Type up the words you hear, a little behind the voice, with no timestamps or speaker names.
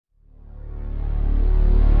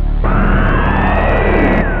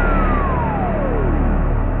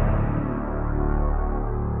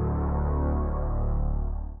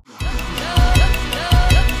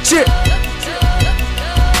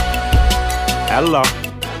Hello.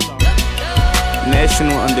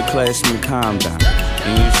 National Underclassmen, calm down.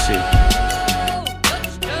 NUC.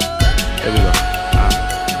 There we go.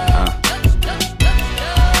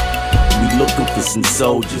 We looking for some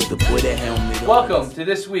soldiers to put a helmet on. Welcome to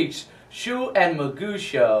this week's Schu and Magoo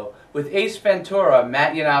Show with Ace Ventura,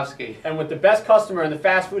 Matt Yanofsky. And with the best customer in the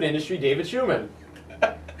fast food industry, David Schuman.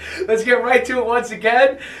 Let's get right to it once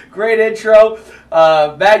again. Great intro.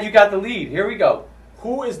 Matt, you got the lead. Here we go.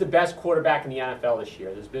 Who is the best quarterback in the NFL this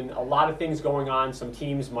year? There's been a lot of things going on. Some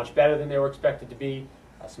teams much better than they were expected to be.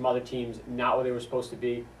 Some other teams not where they were supposed to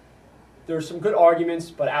be. There's some good arguments,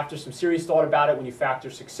 but after some serious thought about it, when you factor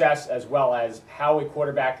success as well as how a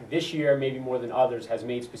quarterback this year, maybe more than others, has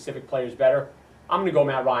made specific players better, I'm going to go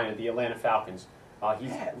Matt Ryan, the Atlanta Falcons.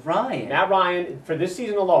 Matt Ryan, for this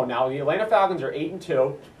season alone. Now, the Atlanta Falcons are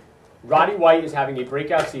 8-2. Roddy White is having a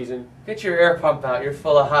breakout season. Get your air pump out. You're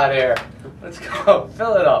full of hot air. Let's go.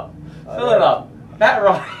 Fill it up. Fill it up. Matt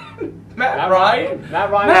Ryan. Matt Ryan's got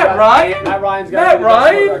to be the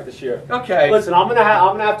best quarterback this year. Okay. Listen, I'm gonna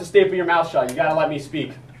have to staple your mouth shut. You got to let me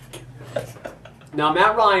speak. Now,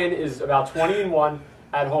 Matt Ryan is about 20-1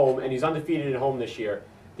 at home, and he's undefeated at home this year.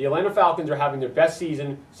 The Atlanta Falcons are having their best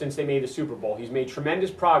season since they made the Super Bowl. He's made tremendous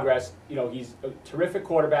progress. You know, he's a terrific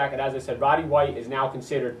quarterback, and as I said, Roddy White is now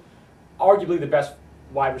considered arguably the best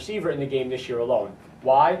wide receiver in the game this year alone.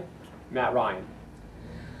 Why? Matt Ryan.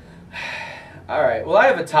 All right. Well, I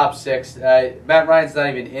have a top six. Matt Ryan's not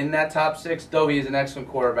even in that top six, though he is an excellent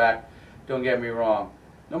quarterback. Don't get me wrong.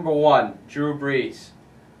 Number one, Drew Brees.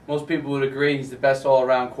 Most people would agree he's the best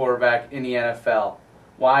all-around quarterback in the NFL.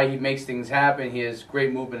 Why? He makes things happen. He has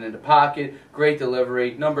great movement in the pocket, great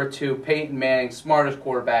delivery. Number two, Peyton Manning, smartest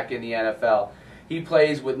quarterback in the NFL. He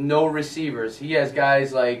plays with no receivers. He has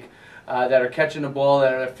guys like that are catching the ball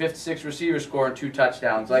that are the fifth, sixth receiver scoring 2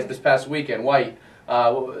 touchdowns, like this past weekend. White,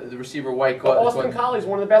 the receiver White caught. Austin Colley's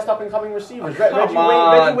one of the best up-and-coming receivers.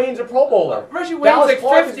 Oh, Reggie Wayne's a Pro Bowler. Reggie Wayne's like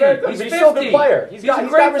 50. He's 50. Still a good player. He's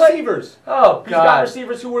got receivers. Oh, God. He's got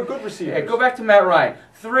receivers who were good receivers. Yeah, go back to Matt Ryan.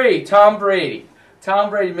 3, Tom Brady. Tom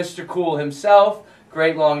Brady, Mr. Cool himself.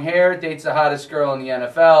 Great long hair. Dates the hottest girl in the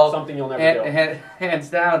NFL. Something you'll never do. Hands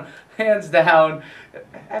down. Hands down.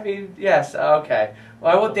 I mean, yes, okay.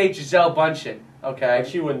 Well, I will date Giselle Bundchen, okay? But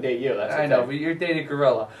she wouldn't date you, that's okay. I know, but you're dating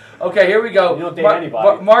Gorilla. Okay, here we go. You don't date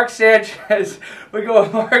anybody. Mark Sanchez. We go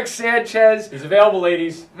with Mark Sanchez. He's available,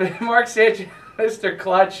 ladies. Mark Sanchez, Mr.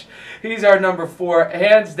 Clutch. He's our number 4.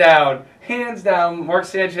 Hands down. Hands down. Mark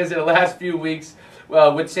Sanchez in the last few weeks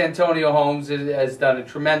with Santonio Holmes has done a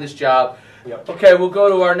tremendous job. Yep. Okay, we'll go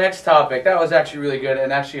to our next topic. That was actually really good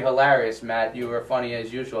and actually hilarious, Matt. You were funny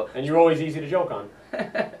as usual. And you're always easy to joke on.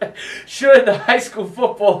 Should the high school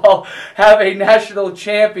football have a national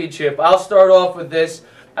championship? I'll start off with this.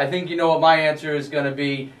 I think you know what my answer is going to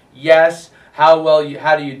be. Yes. How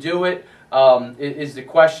do you do it? Is the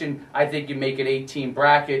question. I think you make an 8-team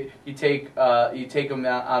bracket. You take them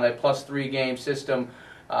on a +3 game system.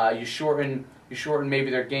 You shorten maybe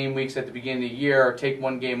their game weeks at the beginning of the year, or take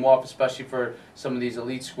 1 game off, especially for some of these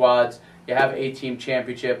elite squads. You have an 8-team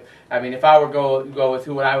championship. I mean, if I were go with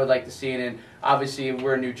who I would like to see, and obviously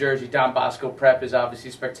we're in New Jersey, Don Bosco Prep is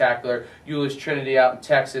obviously spectacular. Euless Trinity out in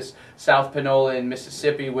Texas, South Panola in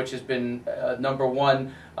Mississippi, which has been number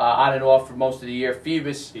 1 on and off for most of the year.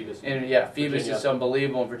 Phoebus is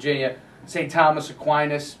unbelievable in Virginia. St. Thomas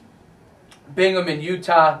Aquinas, Bingham in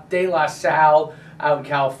Utah, De La Salle out in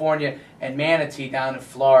California, and Manatee down in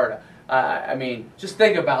Florida. I mean, just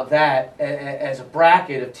think about that as a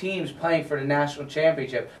bracket of teams playing for the national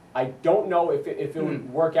championship. I don't know if it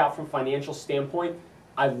would work out from a financial standpoint.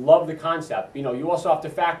 I love the concept. You know, you also have to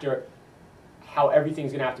factor how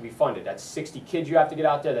everything's going to have to be funded. That's 60 kids you have to get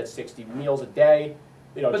out there. That's 60 meals a day.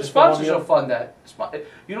 You know, but sponsors will fund that.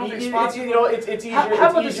 You don't think sponsors? It's easier. How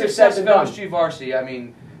about the success of done. MSG Varsity? I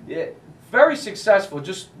mean, very successful.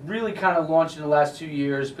 Just really kind of launched in the last 2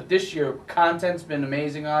 years, but this year content's been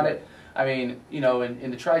amazing on it. I mean, you know,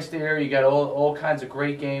 in the tri-state area, you got all kinds of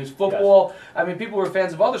great games. Football. Yes. I mean, people were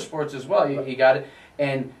fans of other sports as well. You got it.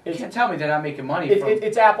 And you can't tell me they're not making money.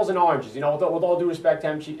 It's apples and oranges. You know, with all due respect to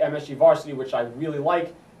MSG Varsity, which I really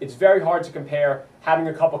like, it's very hard to compare having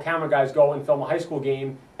a couple camera guys go and film a high school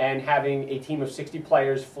game and having a team of 60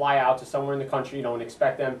 players fly out to somewhere in the country, you know, and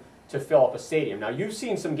expect them to fill up a stadium. Now, you've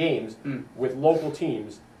seen some games with local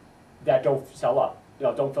teams that don't sell up. You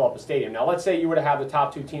know, don't fill up a stadium. Now, let's say you were to have the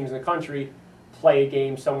top 2 teams in the country play a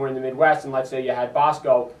game somewhere in the Midwest, and let's say you had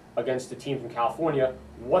Bosco against a team from California.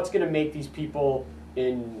 What's going to make these people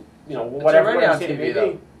in, you know, whatever city may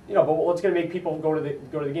be, you know, but what's going to make people go to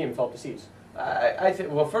the game and fill up the seats? I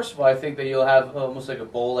think. Well, first of all, I think that you'll have almost like a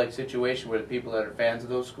bowl-like situation where the people that are fans of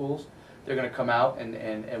those schools they're gonna come out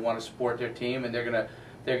and want to support their team, and they're gonna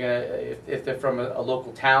if they're from a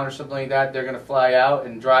local town or something like that, they're gonna fly out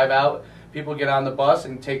and drive out. People get on the bus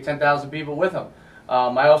and take 10,000 people with them.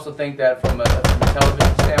 I also think that from a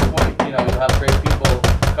television standpoint, you know, you'll have great people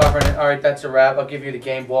covering it. All right, that's a wrap. I'll give you the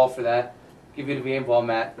game ball for that. Give you the game ball,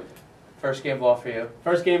 Matt. First game ball for you.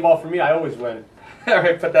 First game ball for me. I always win. All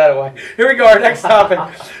right, put that away. Here we go. Our next topic.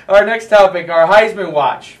 Our Heisman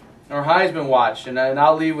watch. Our Heisman watch, and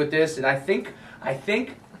I'll leave with this. And I think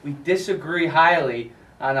we disagree highly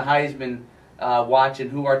on the Heisman watch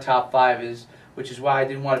and who our top 5 is, which is why I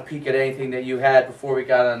didn't want to peek at anything that you had before we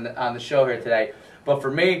got on the show here today. But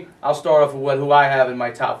for me, I'll start off with who I have in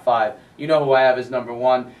my top 5. You know who I have as number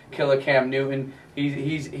 1, Killer Cam Newton.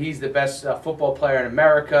 He's the best football player in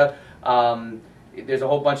America. There's a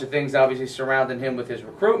whole bunch of things obviously surrounding him with his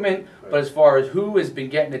recruitment, but as far as who has been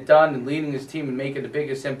getting it done and leading his team and making the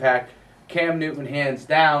biggest impact, Cam Newton hands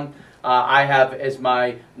down. I have as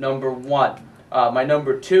my number 1. My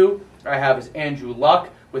number 2 I have is Andrew Luck.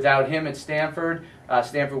 Without him at Stanford,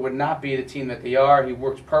 Stanford would not be the team that they are. He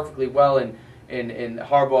works perfectly well in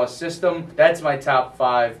Harbaugh's system. That's my top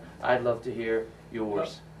 5. I'd love to hear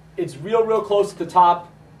yours. It's real close at the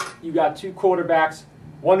top. You got 2 quarterbacks,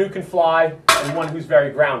 one who can fly and one who's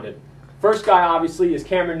very grounded. First guy, obviously, is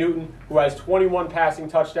Cameron Newton, who has 21 passing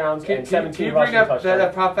touchdowns and 17 rushing touchdowns. Can you bring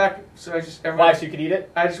up that prop back? So why, so you could eat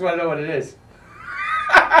it? I just want to know what it is.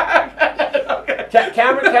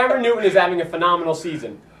 Cameron Newton is having a phenomenal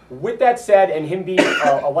season. With that said, and him being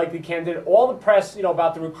a likely candidate, all the press, you know,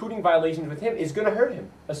 about the recruiting violations with him is going to hurt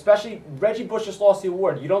him. Especially Reggie Bush just lost the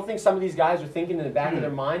award. You don't think some of these guys are thinking in the back of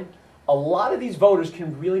their mind? A lot of these voters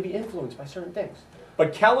can really be influenced by certain things.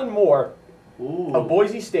 But Kellen Moore of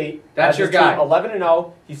Boise State, that's your guy.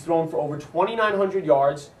 11-0. He's thrown for over 2,900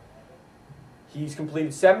 yards. He's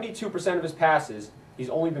completed 72% of his passes. He's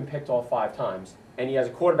only been picked off 5 times, and he has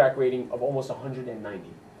a quarterback rating of almost 190.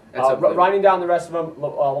 Riding down the rest of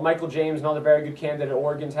them, Michael James, another very good candidate.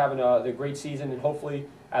 Oregon's having a great season, and hopefully,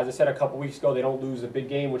 as I said a couple weeks ago, they don't lose a big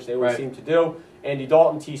game, which they always seem to do. Andy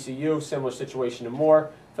Dalton, TCU, similar situation to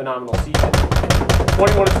Moore, phenomenal season.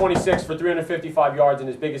 21-26 for 355 yards in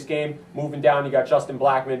his biggest game. Moving down, you got Justin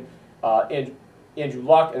Blackman, Andrew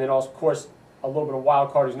Luck, and then also, of course, a little bit of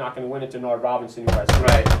wild card who's not going to win it, Denard Robinson. Who has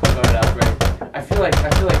right, voted out great. I feel like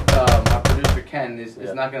our producer Ken is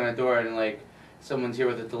not going to adore it, and like someone's here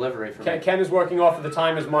with a delivery for me. Ken is working off of the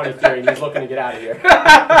time is money theory, and he's looking to get out of here.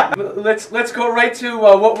 Let's go right to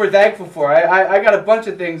what we're thankful for. I got a bunch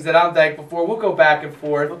of things that I'm thankful for. We'll go back and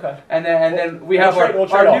forth. Okay. And then we have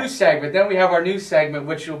our news segment. Then we have our news segment,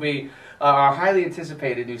 which will be our highly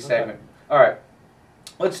anticipated news segment. All right.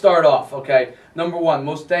 Let's start off, okay? Number 1,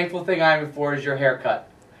 most thankful thing I'm for is your haircut.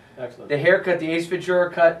 Excellent. The haircut, the Ace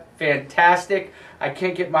Ventura cut, fantastic. I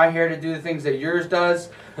can't get my hair to do the things that yours does.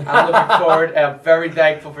 I'm looking forward. I'm very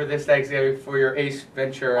thankful for this Thanksgiving for your Ace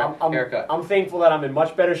Ventura haircut. I'm thankful that I'm in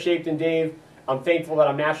much better shape than Dave. I'm thankful that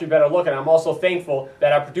I'm naturally better looking. I'm also thankful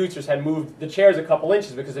that our producers had moved the chairs a couple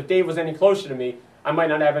inches, because if Dave was any closer to me, I might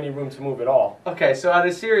not have any room to move at all. Okay, so on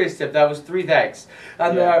a serious tip, that was 3 thanks.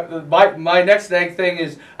 My next thank thing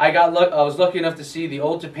is I was lucky enough to see the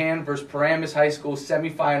Old Japan versus Paramus High School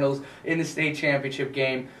semifinals in the state championship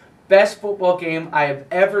game. Best football game I have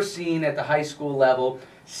ever seen at the high school level.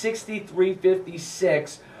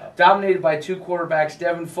 63-56, dominated by 2 quarterbacks.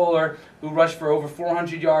 Devin Fuller, who rushed for over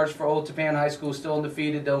 400 yards for Old Japan High School, still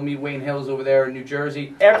undefeated. They'll meet Wayne Hills over there in New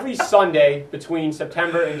Jersey. Every Sunday between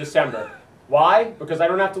September and December. Why? Because I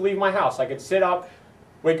don't have to leave my house. I could sit up,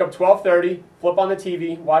 wake up 12:30, flip on the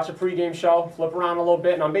TV, watch a pregame show, flip around a little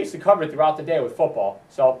bit, and I'm basically covered throughout the day with football.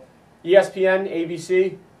 So ESPN,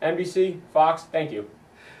 ABC, NBC, Fox, thank you.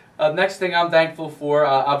 Next thing I'm thankful for,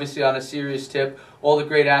 obviously on a serious tip, all the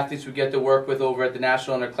great athletes we get to work with over at the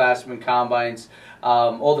National Underclassmen Combines,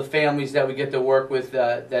 all the families that we get to work with,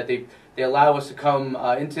 that they allow us to come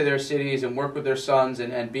into their cities and work with their sons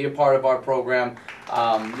and be a part of our program.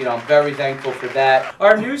 You know, I'm very thankful for that.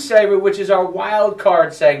 Our news segment, which is our wild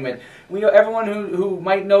card segment. We know everyone who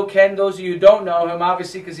might know Ken, those of you who don't know him,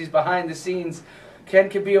 obviously because he's behind the scenes, Ken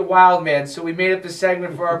can be a wild man. So we made up the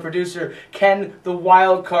segment for our producer, Ken, the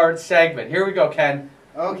wild card segment. Here we go, Ken.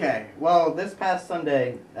 Okay, well, this past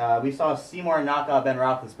Sunday, we saw Seymour knock out Ben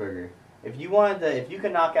Roethlisberger. If you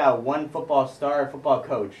could knock out one football star or football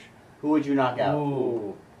coach, who would you knock out?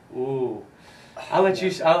 Ooh. I'll let you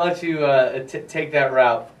take that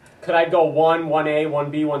route. Could I go 1, 1A,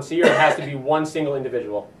 1B, 1C, or it has to be one single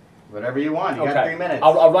individual? Whatever you want. You got 3 minutes.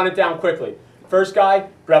 I'll run it down quickly. First guy,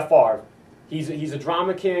 Brett Favre. He's a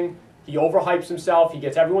drama king. He overhypes himself. He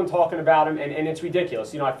gets everyone talking about him, and it's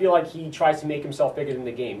ridiculous. You know, I feel like he tries to make himself bigger than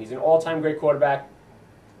the game. He's an all-time great quarterback.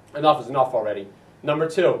 Enough is enough already. Number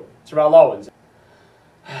 2, Terrell Owens.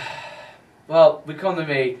 Well, we come to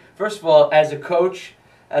me. First of all, as a coach,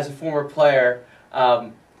 as a former player,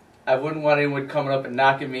 I wouldn't want anyone coming up and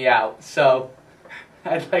knocking me out. So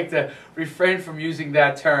I'd like to refrain from using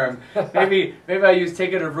that term. Maybe I use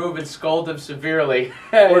take it a room and scold them severely.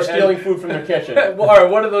 Or stealing food from their kitchen. Or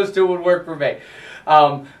one of those two would work for me.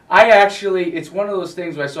 It's one of those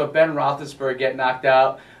things where I saw Ben Roethlisberger get knocked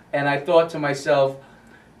out, and I thought to myself,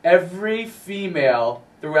 every female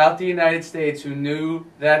throughout the United States who knew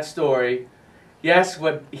that story, yes,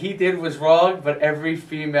 what he did was wrong, but every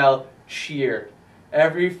female cheered.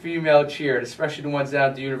 Every female cheered, especially the ones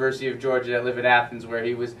down at the University of Georgia that live in Athens, where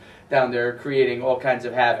he was down there creating all kinds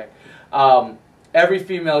of havoc. Every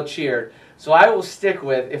female cheered. So I will stick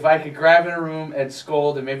with, if I could grab in a room and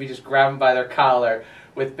scold and maybe just grab them by their collar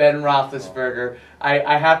with Ben Roethlisberger,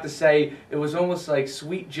 I have to say it was almost like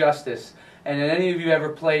sweet justice. And did any of you ever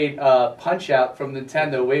played Punch-Out from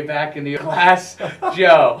Nintendo way back in the class?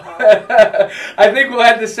 Joe. I think we'll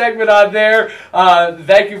end the segment on there.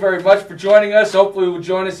 Thank you very much for joining us. Hopefully you'll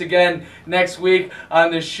join us again next week on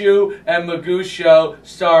the Schu and Magoo Show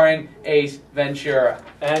starring Ace Ventura.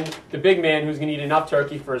 And the big man who's going to eat enough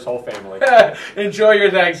turkey for his whole family. Enjoy your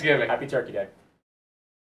Thanksgiving. Happy Turkey Day.